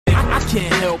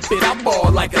can't help it, I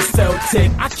ball like a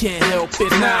Celtic. I can't help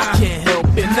it, nah, I can't help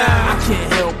it, nah, I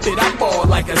can't help it, I ball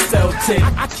like a Celtic.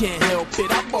 I can't help it,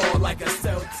 I ball like a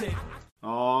Celtic.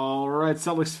 All right,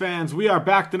 Celtics fans, we are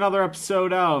back to another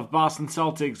episode of Boston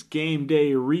Celtics Game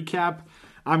Day Recap.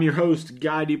 I'm your host,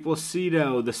 Guy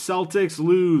DiPlacido. The Celtics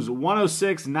lose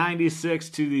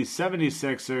 106-96 to the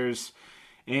 76ers,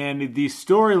 and the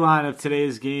storyline of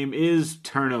today's game is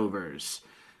turnovers.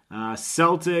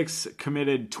 Celtics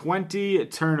committed 20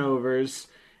 turnovers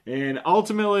and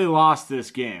ultimately lost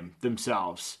this game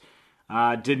themselves.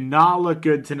 Did not look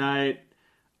good tonight.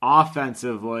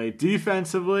 Offensively,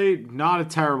 defensively, not a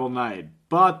terrible night,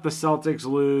 but the Celtics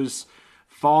lose,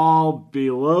 fall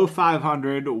below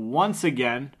 500 once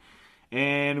again,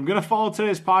 and I'm going to follow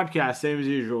today's podcast, same as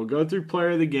usual. Go through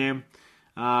player of the game,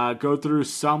 go through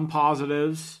some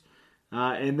positives,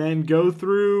 and then go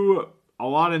through a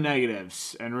lot of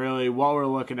negatives, and really what we're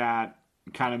looking at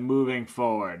kind of moving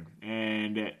forward.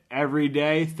 And every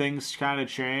day, things kind of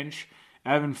change.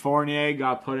 Evan Fournier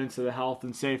got put into the health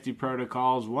and safety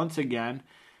protocols once again.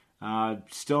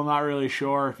 Still not really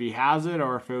sure if he has it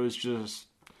or if it was just,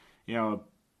 a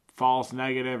false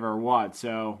negative or what.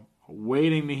 So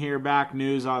waiting to hear back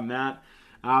news on that.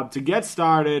 To get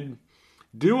started,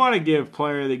 do want to give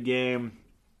player of the game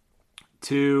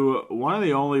to one of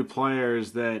the only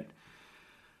players that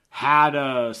had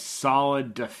a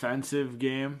solid defensive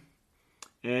game,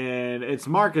 and it's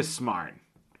Marcus Smart.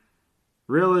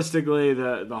 Realistically,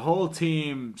 the whole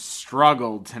team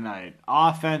struggled tonight.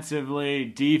 Offensively,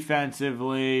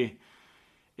 defensively,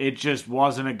 it just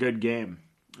wasn't a good game.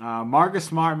 Marcus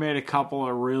Smart made a couple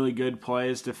of really good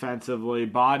plays defensively,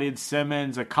 bodied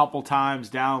Simmons a couple times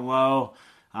down low,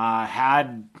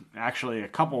 had actually a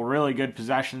couple really good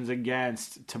possessions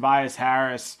against Tobias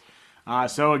Harris.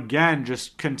 So again,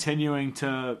 just continuing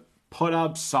to put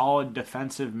up solid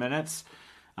defensive minutes.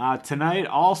 Tonight,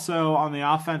 also on the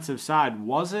offensive side,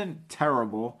 wasn't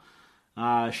terrible.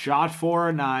 Shot 4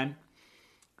 of 9.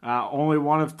 Only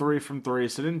 1 of 3 from 3,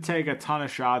 so didn't take a ton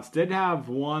of shots. Did have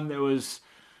one that was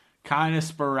kind of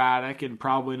sporadic and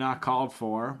probably not called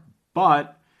for.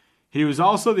 But he was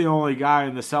also the only guy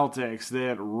in the Celtics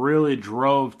that really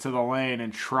drove to the lane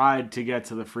and tried to get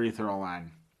to the free throw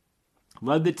line.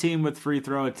 Led the team with free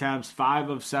throw attempts, 5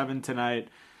 of 7 tonight.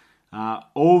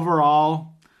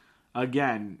 Overall,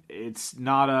 again, it's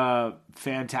not a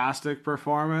fantastic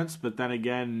performance, but then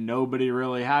again, nobody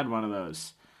really had one of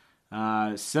those.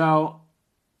 So,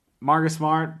 Marcus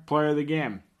Smart, player of the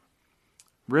game.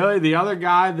 Really, the other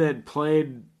guy that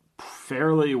played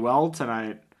fairly well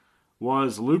tonight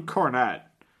was Luke Kornet.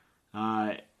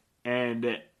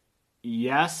 And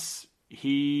yes,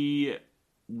 he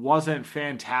wasn't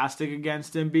fantastic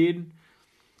against Embiid,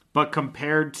 but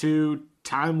compared to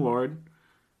Time Lord,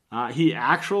 he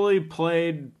actually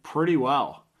played pretty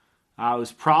well. It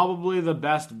was probably the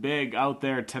best big out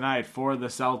there tonight for the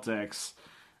Celtics.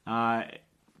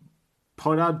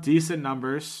 Put up decent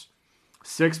numbers.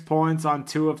 6 points on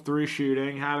 2 of 3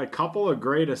 shooting. Had a couple of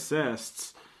great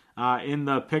assists in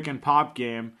the pick and pop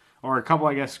game. Or a couple,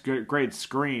 I guess, great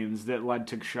screens that led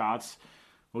to shots.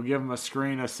 We'll give him a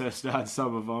screen assist on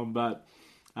some of them. But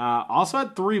also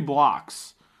had 3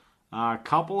 blocks. A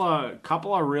couple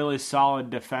of really solid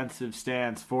defensive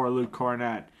stands for Luke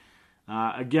Kornet.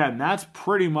 Again, that's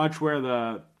pretty much where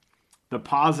the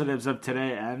positives of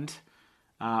today end.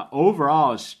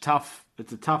 Overall, it's tough.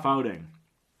 It's a tough outing.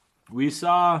 We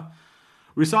saw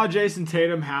Jason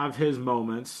Tatum have his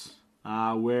moments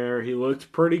where he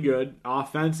looked pretty good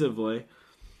offensively.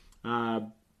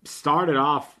 Started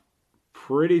off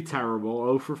pretty terrible,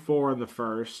 0 for 4 in the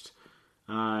first.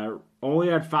 Only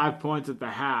had 5 points at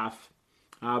the half.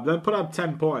 Then put up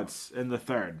 10 points in the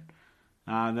third.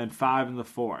 And then 5 in the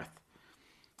fourth.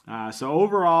 So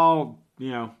overall,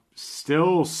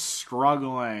 still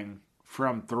struggling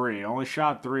from 3. Only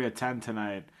shot 3 of 10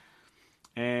 tonight.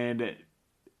 And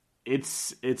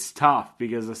it's tough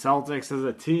because the Celtics as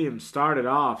a team started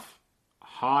off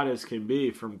hot as can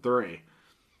be from 3.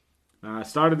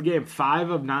 Started the game 5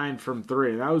 of 9 from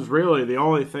 3. That was really the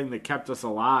only thing that kept us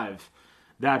alive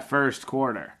that first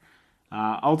quarter.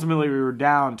 Ultimately, we were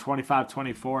down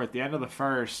 25-24 at the end of the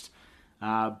first,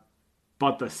 but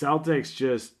the Celtics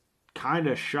just kind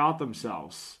of shot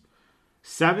themselves.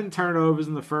 7 turnovers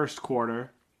in the first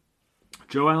quarter.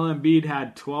 Joel Embiid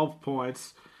had 12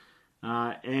 points,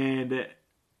 and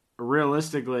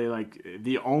realistically,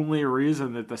 the only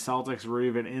reason that the Celtics were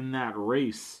even in that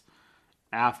race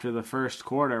after the first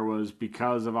quarter was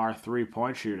because of our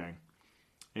 3-point shooting.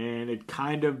 And it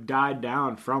kind of died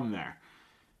down from there.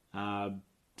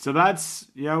 So that's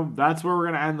where we're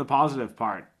going to end the positive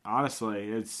part.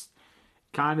 Honestly,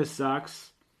 kind of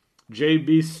sucks.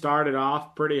 JB started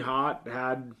off pretty hot,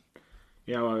 had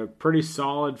a pretty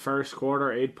solid first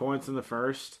quarter, 8 points in the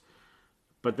first,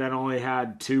 but then only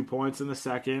had 2 points in the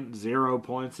second, 0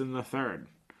 points in the third.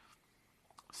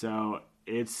 So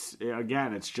it's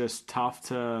just tough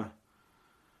to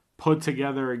put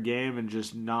together a game and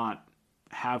just not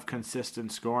have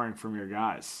consistent scoring from your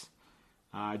guys.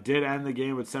 Did end the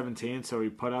game with 17, so he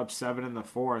put up 7 in the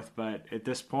fourth, but at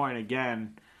this point,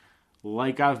 again,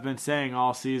 like I've been saying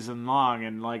all season long,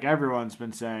 and like everyone's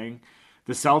been saying,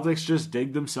 the Celtics just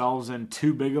dig themselves in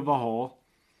too big of a hole,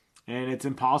 and it's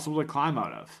impossible to climb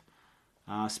out of,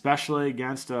 especially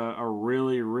against a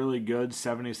really, really good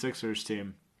 76ers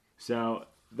team. So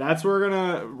that's where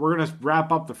we're gonna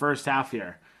wrap up the first half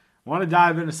here. I want to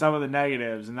dive into some of the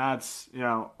negatives, and that's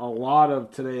a lot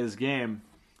of today's game.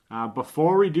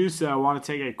 Before we do so, I want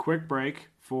to take a quick break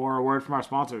for a word from our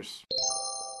sponsors.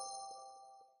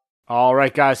 All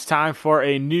right, guys, time for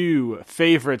a new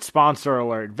favorite sponsor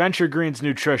alert, Venture Greens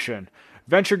Nutrition.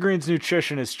 Venture Greens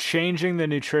Nutrition is changing the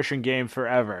nutrition game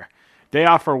forever. They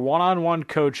offer one-on-one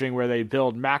coaching where they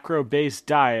build macro-based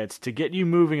diets to get you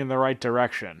moving in the right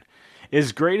direction.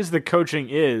 As great as the coaching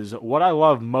is, what I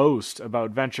love most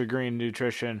about Venture Green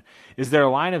Nutrition is their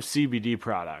line of CBD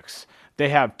products. They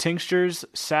have tinctures,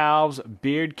 salves,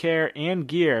 beard care, and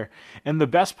gear, and the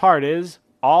best part is,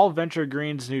 all Venture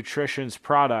Greens Nutrition's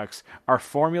products are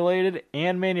formulated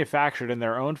and manufactured in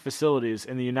their own facilities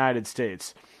in the United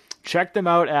States. Check them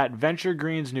out at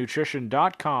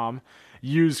venturegreensnutrition.com.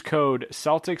 Use code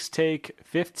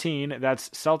CelticsTake15, that's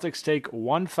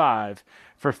CelticsTake15,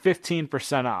 for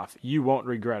 15% off. You won't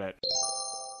regret it.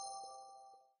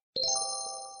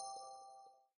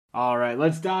 All right,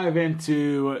 let's dive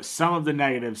into some of the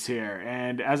negatives here.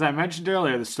 And as I mentioned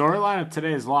earlier, the storyline of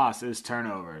today's loss is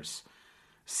turnovers.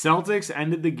 Celtics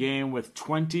ended the game with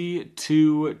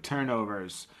 22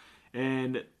 turnovers.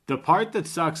 And the part that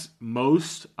sucks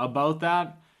most about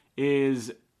that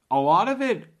is a lot of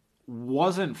it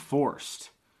wasn't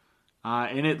forced.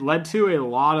 And it led to a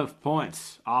lot of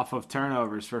points off of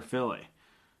turnovers for Philly.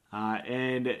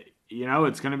 And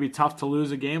it's going to be tough to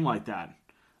lose a game like that.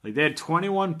 Like, they had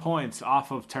 21 points off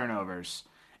of turnovers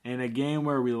in a game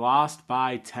where we lost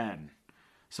by 10.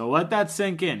 So let that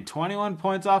sink in. 21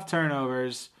 points off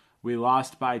turnovers, we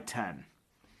lost by 10.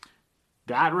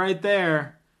 That right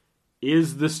there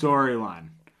is the storyline.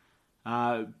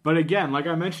 But again, like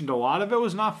I mentioned, a lot of it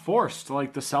was not forced.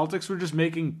 Like, the Celtics were just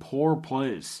making poor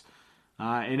plays.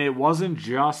 And it wasn't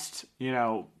just,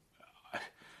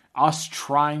 us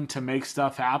trying to make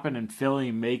stuff happen and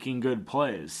Philly making good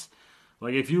plays.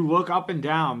 Like, if you look up and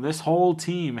down, this whole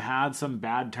team had some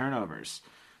bad turnovers.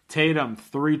 Tatum,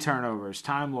 3 turnovers.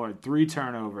 Time Lord, 3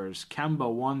 turnovers.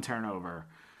 Kemba, 1 turnover.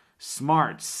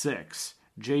 Smart, 6.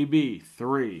 JB,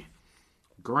 3.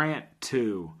 Grant,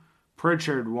 2.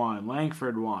 Pritchard, 1.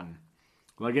 Langford, 1.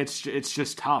 Like, it's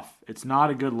just tough. It's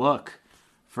not a good look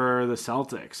for the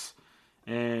Celtics.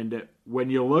 And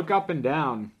when you look up and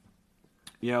down,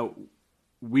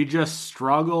 we just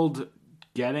struggled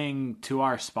getting to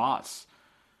our spots.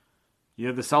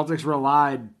 The Celtics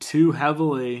relied too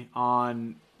heavily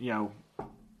on,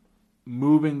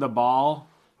 moving the ball,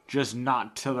 just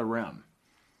not to the rim.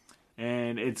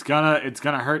 And it's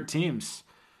gonna hurt teams.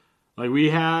 Like, we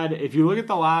had, if you look at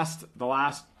the last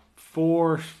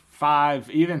 4, 5,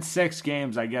 even 6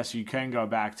 games, I guess you can go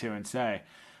back to and say,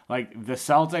 like, the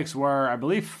Celtics were, I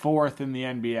believe, 4th in the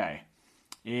NBA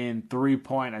in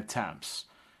 3-point attempts.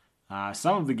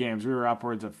 Some of the games we were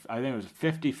upwards of, I think it was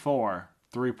 54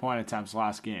 3-point attempts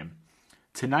last game.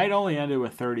 Tonight only ended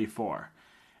with 34.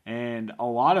 And a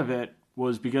lot of it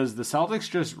was because the Celtics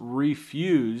just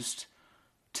refused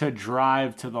to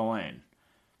drive to the lane.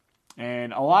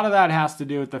 And a lot of that has to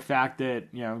do with the fact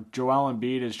that, Joel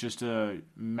Embiid is just a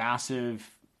massive,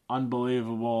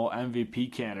 unbelievable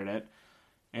MVP candidate.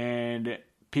 And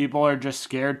people are just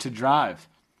scared to drive.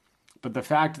 But the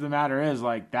fact of the matter is,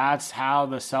 like, that's how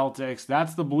the Celtics,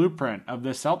 that's the blueprint of the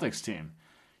Celtics team.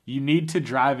 You need to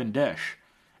drive and dish.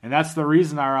 And that's the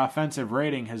reason our offensive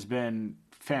rating has been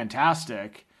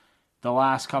fantastic the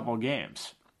last couple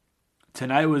games.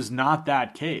 Tonight was not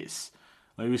that case.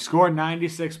 Like, we scored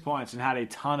 96 points and had a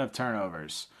ton of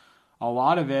turnovers. A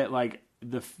lot of it, like,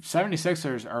 the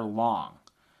 76ers are long.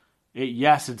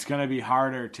 Yes, it's going to be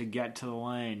harder to get to the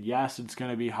lane. Yes, it's going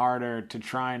to be harder to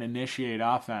try and initiate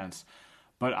offense.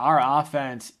 But our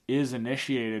offense is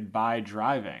initiated by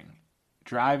driving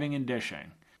and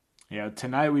dishing.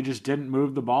 Tonight we just didn't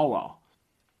move the ball well.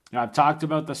 I've talked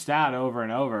about the stat over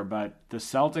and over, but the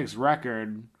Celtics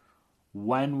record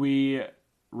when we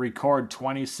record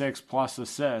 26 plus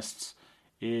assists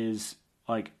is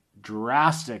like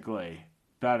drastically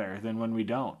better than when we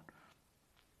don't.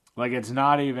 Like it's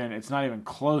not even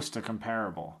close to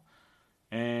comparable.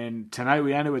 And tonight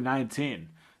we ended with 19.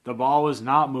 The ball was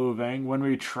not moving. When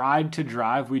we tried to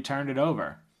drive, we turned it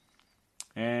over.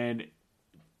 And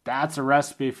that's a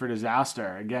recipe for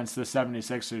disaster against the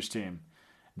 76ers team.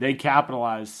 They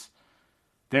capitalize.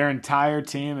 Their entire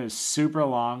team is super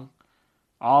long.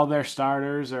 All their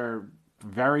starters are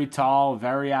very tall,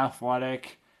 very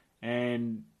athletic,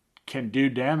 and can do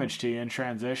damage to you in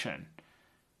transition.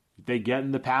 They get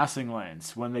in the passing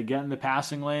lanes. When they get in the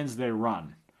passing lanes, they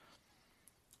run.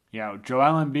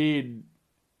 Joel Embiid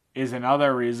is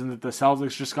another reason that the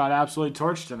Celtics just got absolutely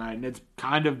torched tonight. And it's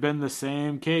kind of been the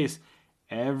same case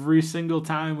every single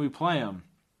time we play them.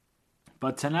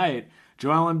 But tonight,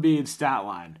 Joel Embiid's stat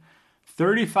line,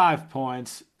 35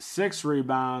 points, 6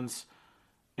 rebounds,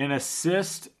 an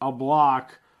assist, a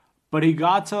block, but he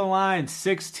got to the line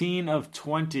 16 of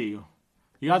 20.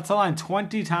 He got to the line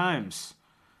 20 times.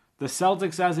 The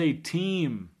Celtics as a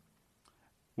team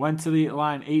went to the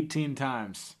line 18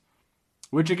 times.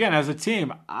 Which again, as a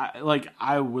team,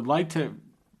 I would like to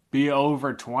be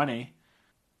over 20.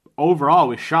 Overall,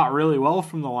 we shot really well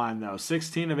from the line though,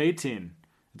 16 of 18.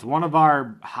 It's one of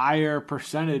our higher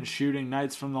percentage shooting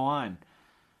nights from the line.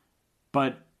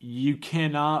 But you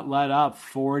cannot let up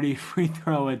 40 free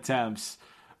throw attempts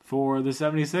for the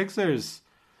 76ers.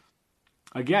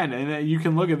 Again, and you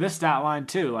can look at this stat line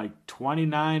too, like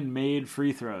 29 made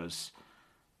free throws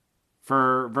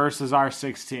versus our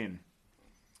 16.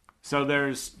 So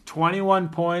there's 21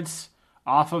 points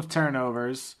off of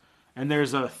turnovers, and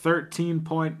there's a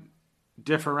 13-point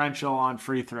differential on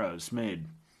free throws made.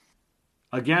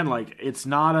 Again, like it's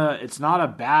not a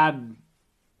bad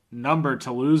number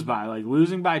to lose by. Like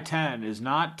losing by 10 is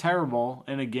not terrible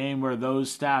in a game where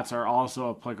those stats are also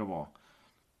applicable.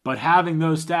 But having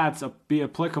those stats be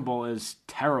applicable is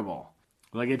terrible.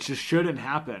 Like it just shouldn't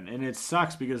happen. And it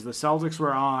sucks because the Celtics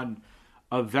were on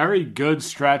a very good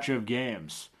stretch of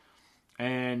games.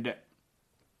 And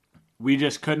we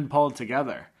just couldn't pull it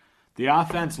together. The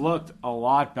offense looked a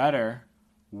lot better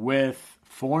with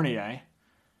Fournier.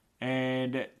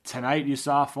 And tonight you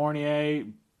saw Fournier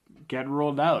get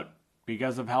ruled out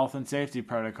because of health and safety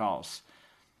protocols.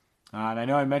 And I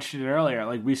know I mentioned it earlier.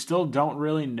 Like we still don't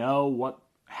really know what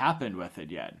happened with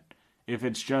it yet. If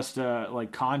it's just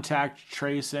contact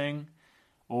tracing,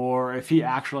 or if he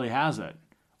actually has it,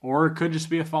 or it could just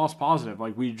be a false positive.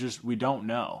 Like we don't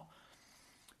know.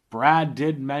 Brad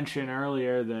did mention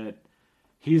earlier that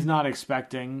he's not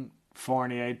expecting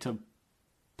Fournier to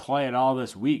play at all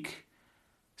this week.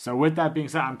 So with that being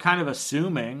said, I'm kind of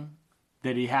assuming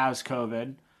that he has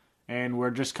COVID, and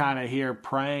we're just kind of here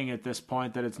praying at this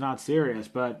point that it's not serious.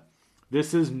 But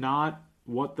this is not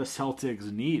what the Celtics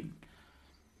need.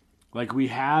 Like we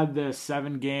had this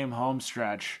 7-game home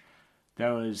stretch that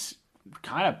was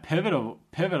kind of pivotal.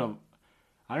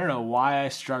 I don't know why I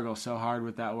struggle so hard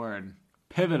with that word.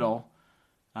 Pivotal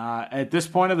at this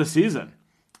point of the season.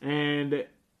 And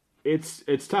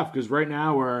it's tough because right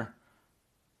now we're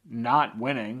not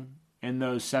winning in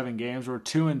those 7 games. We're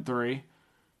 2-3.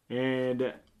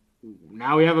 And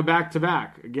now we have a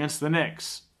back-to-back against the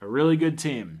Knicks. A really good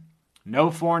team. No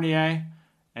Fournier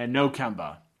and no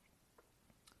Kemba.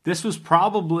 This was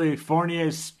probably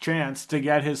Fournier's chance to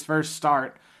get his first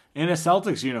start in a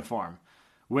Celtics uniform,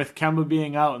 with Kemba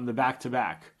being out in the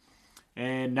back-to-back.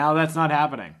 And now that's not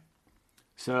happening.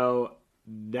 So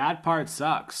that part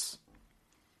sucks.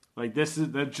 Like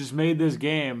that just made this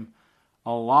game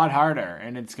a lot harder,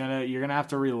 and you're gonna have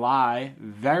to rely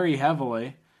very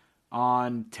heavily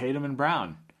on Tatum and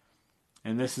Brown.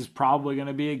 And this is probably going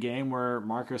to be a game where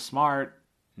Marcus Smart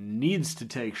needs to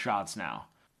take shots now.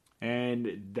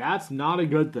 And that's not a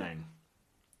good thing.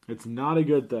 It's not a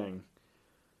good thing.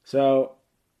 So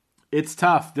it's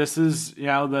tough. This is,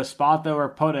 the spot that we're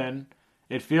put in.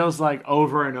 It feels like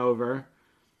over and over.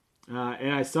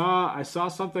 And I saw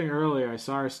something earlier. I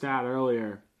saw a stat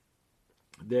earlier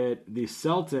that the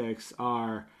Celtics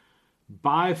are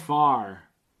by far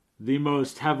the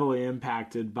most heavily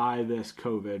impacted by this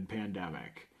COVID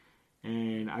pandemic.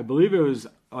 And I believe it was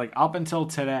up until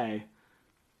today,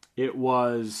 it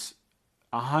was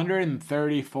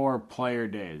 134 player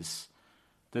days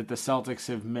that the Celtics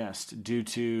have missed due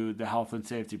to the health and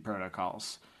safety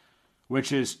protocols,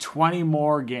 which is 20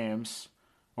 more games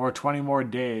or 20 more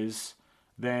days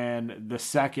than the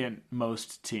second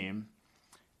most team.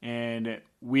 And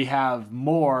we have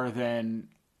more than,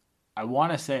 I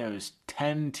want to say it was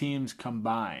 10 teams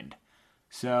combined.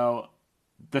 So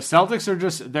the Celtics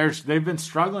are they've been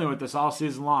struggling with this all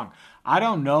season long. I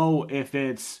don't know if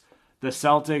it's the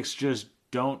Celtics just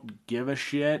don't give a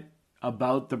shit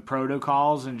about the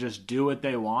protocols and just do what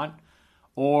they want,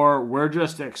 or we're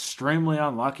just extremely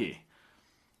unlucky.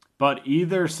 But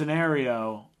either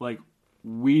scenario, like,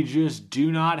 we just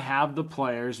do not have the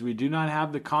players, we do not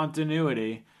have the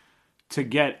continuity to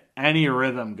get any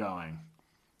rhythm going.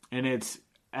 And it's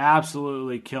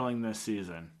absolutely killing this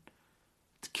season.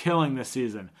 It's killing this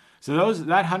season. So that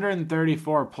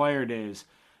 134 player days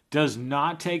does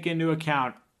not take into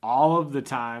account all of the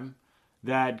time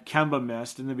that Kemba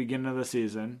missed in the beginning of the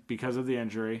season because of the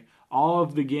injury, all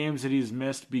of the games that he's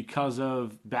missed because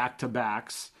of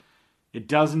back-to-backs. It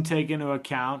doesn't take into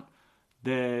account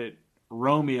that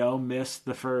Romeo missed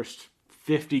the first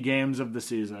 50 games of the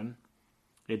season.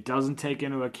 It doesn't take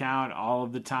into account all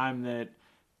of the time that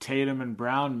Tatum and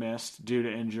Brown missed due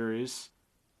to injuries.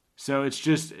 So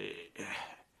it's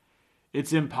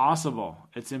impossible.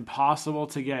 It's impossible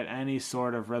to get any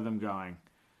sort of rhythm going.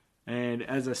 And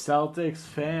as a Celtics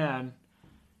fan,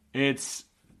 it's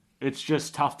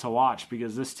just tough to watch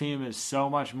because this team is so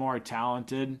much more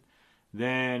talented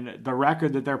than the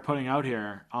record that they're putting out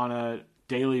here on a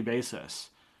daily basis.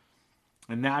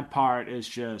 And that part is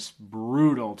just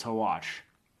brutal to watch.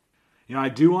 You know, I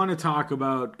do want to talk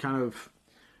about kind of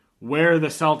where the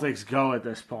Celtics go at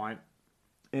this point.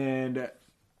 And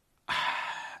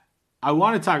I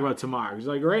want to talk about tomorrow. Because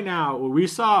like right now, we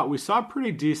saw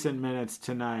pretty decent minutes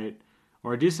tonight,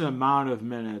 or a decent amount of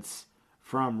minutes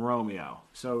from Romeo.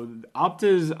 So upped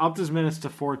his minutes to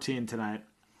 14 tonight.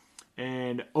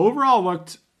 And overall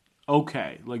looked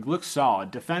okay. Like looked solid.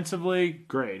 Defensively,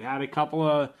 great. Had a couple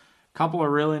of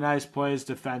really nice plays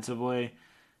defensively.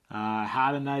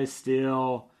 Had a nice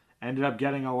steal. Ended up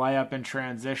getting a layup in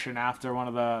transition after one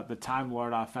of the Time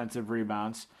Lord offensive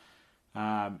rebounds.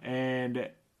 Blocks,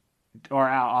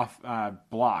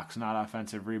 not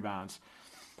offensive rebounds.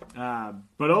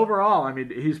 But overall, I mean,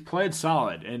 he's played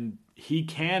solid, and he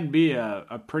can be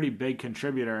a pretty big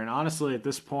contributor. And honestly, at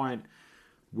this point,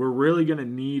 we're really going to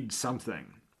need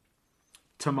something.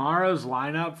 Tomorrow's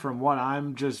lineup, from what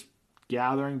I'm just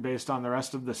gathering based on the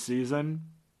rest of the season,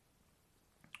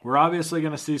 we're obviously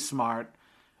going to see Smart,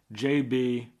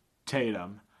 JB,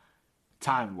 Tatum,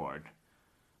 Time Lord.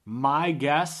 My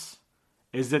guess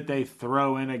is that they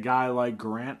throw in a guy like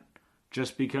Grant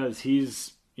just because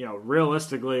he's, you know,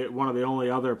 realistically one of the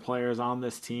only other players on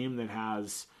this team that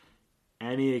has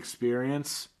any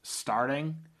experience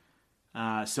starting.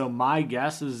 So my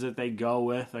guess is that they go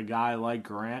with a guy like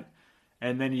Grant,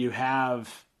 and then you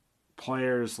have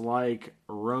players like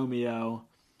Romeo,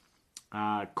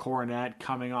 Cornette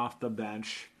coming off the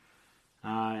bench.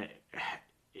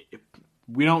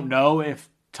 We don't know if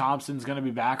Thompson's going to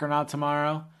be back or not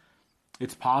tomorrow.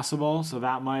 It's possible, so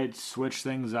that might switch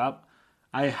things up.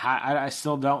 I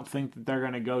still don't think that they're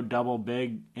going to go double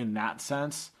big in that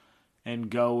sense and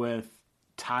go with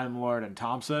Time Lord and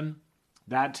Thompson.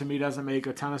 That to me doesn't make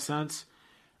a ton of sense.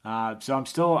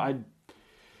 So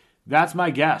that's my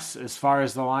guess as far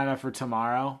as the lineup for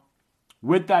tomorrow.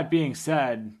 With that being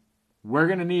said, we're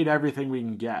going to need everything we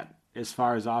can get as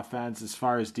far as offense, as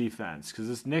far as defense, because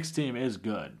this Knicks team is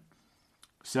good.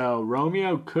 So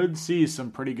Romeo could see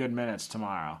some pretty good minutes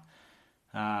tomorrow.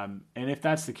 And if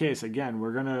that's the case, again,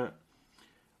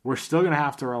 we're still gonna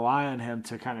have to rely on him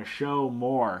to kind of show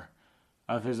more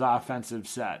of his offensive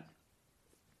set.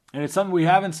 And it's something we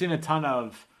haven't seen a ton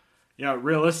of, you know,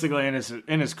 realistically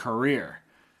in his career.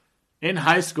 In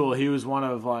high school, he was one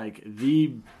of like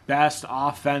the best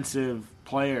offensive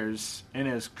players in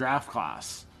his draft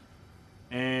class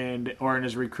or in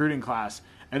his recruiting class.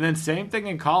 And then same thing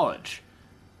in college.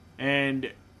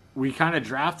 And we kind of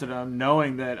drafted him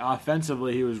knowing that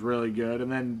offensively he was really good.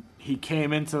 And then he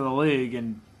came into the league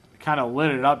and kind of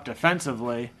lit it up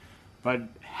defensively, but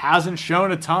hasn't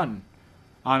shown a ton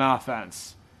on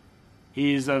offense.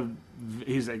 He's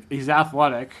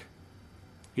athletic.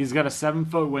 He's got a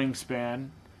 7-foot wingspan.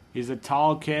 He's a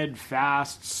tall kid,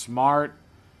 fast, smart,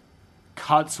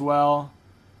 cuts well,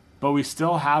 but we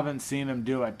still haven't seen him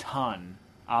do a ton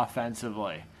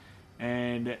offensively.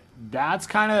 And that's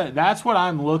what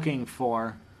I'm looking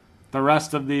for the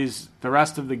rest of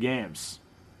the games.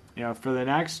 You know, for the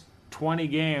next 20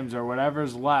 games or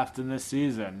whatever's left in this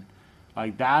season,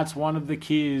 like that's one of the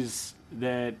keys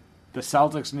that the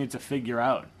Celtics need to figure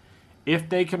out if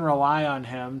they can rely on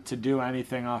him to do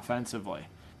anything offensively.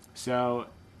 So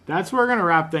that's where we're gonna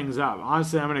wrap things up.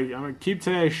 Honestly, I'm gonna keep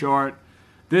today short.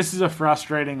 This is a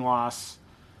frustrating loss.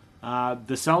 The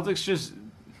Celtics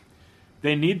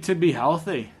they need to be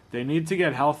healthy. They need to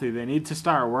get healthy. They need to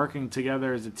start working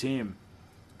together as a team.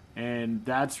 And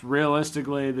that's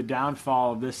realistically the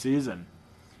downfall of this season.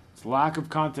 It's lack of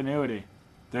continuity.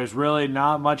 there's really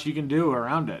not much you can do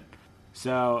around it.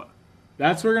 So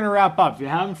that's where we're going to wrap up. If you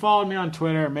haven't followed me on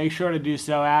Twitter, make sure to do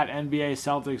so at NBA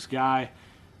Celtics Guy.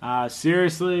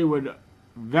 Seriously, would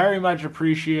very much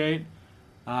appreciate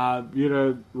you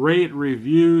to rate,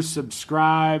 review,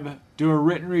 subscribe, do a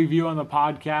written review on the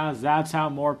podcast. That's how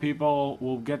more people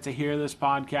will get to hear this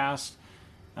podcast.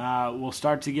 We'll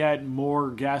start to get more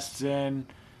guests in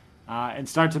and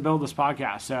start to build this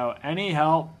podcast. So any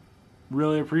help,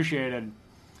 really appreciated.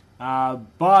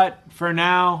 But for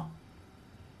now,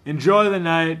 enjoy the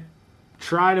night.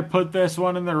 Try to put this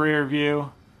one in the rear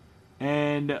view.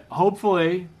 And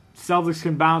hopefully, Celtics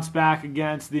can bounce back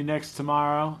against the Knicks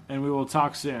tomorrow. And we will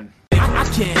talk soon. I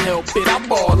can't help it, I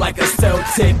ball like a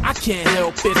Celtic. I can't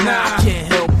help it, nah, I can't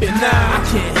help it, nah, I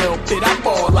can't help it, I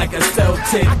ball like a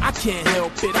Celtic. I can't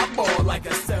help it, I ball like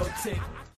a Celtic.